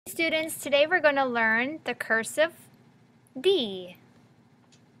Students, today we're going to learn the cursive D.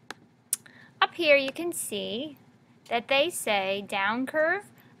 Up here you can see that they say down curve,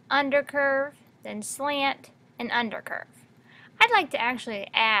 under curve, then slant, and under curve. I'd like to actually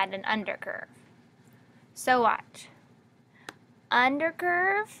add an under curve. So watch. Under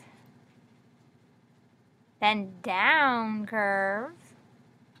curve, then down curve,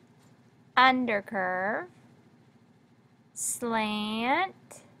 under curve, slant,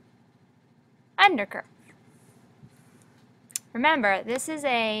 under curve. Remember, this is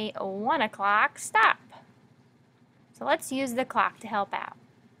a 1 o'clock stop. So let's use the clock to help out.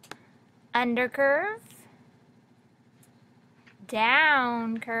 Under curve,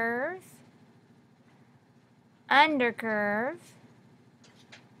 down curve, under curve,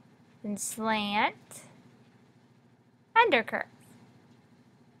 then slant, under curve.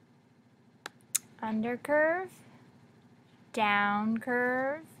 Under curve, down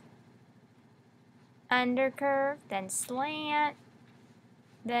curve, under curve, then slant,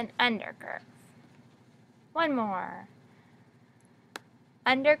 then under curve. One more.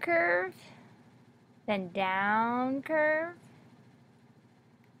 Under curve, then down curve,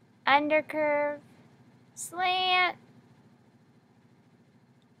 under curve, slant,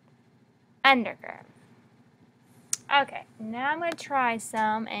 under curve. Okay, now I'm going to try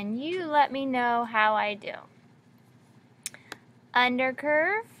some and you let me know how I do. Under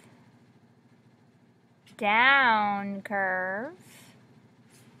curve, down curve,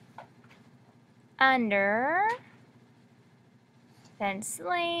 under, then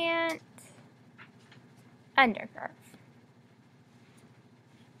slant, under curve.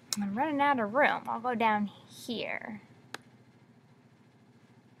 I'm running out of room. I'll go down here.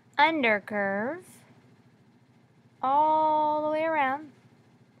 Under curve, all the way around,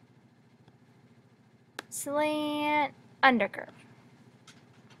 slant, under curve.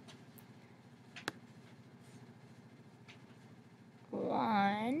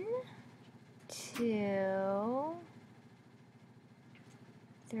 One, two,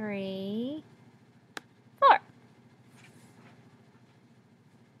 three, four.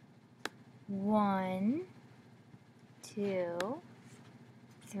 One, two,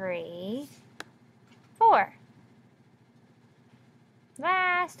 three, four.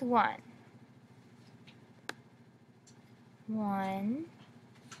 Last one. One,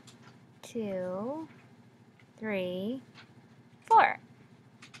 two, three, four.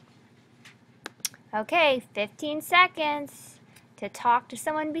 Okay, 15 seconds to talk to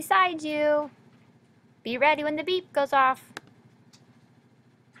someone beside you. Be ready when the beep goes off.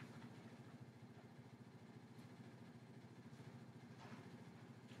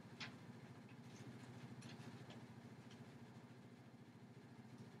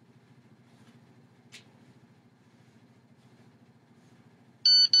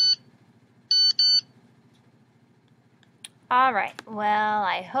 Alright, well,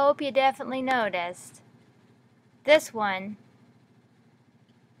 I hope you definitely noticed. This one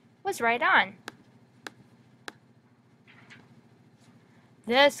was right on.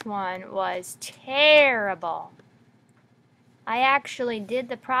 This one was terrible. I actually did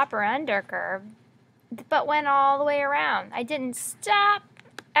the proper undercurve, but went all the way around. I didn't stop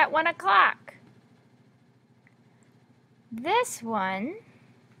at 1 o'clock. This one,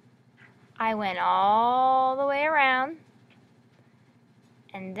 I went all the way around.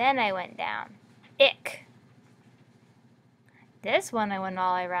 And then I went down. Ick. This one I went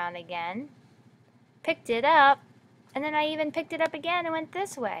all the way around again. Picked it up. And then I even picked it up again and went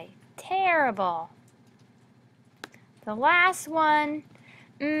this way. Terrible. The last one,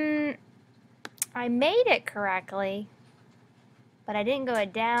 I made it correctly. But I didn't go a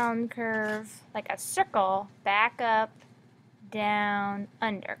down curve, like a circle, back up, down,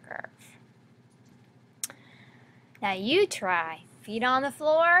 under curve. Now you try. Feet on the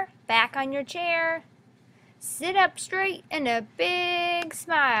floor, back on your chair. Sit up straight and a big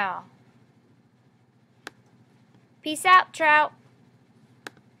smile. Peace out, trout.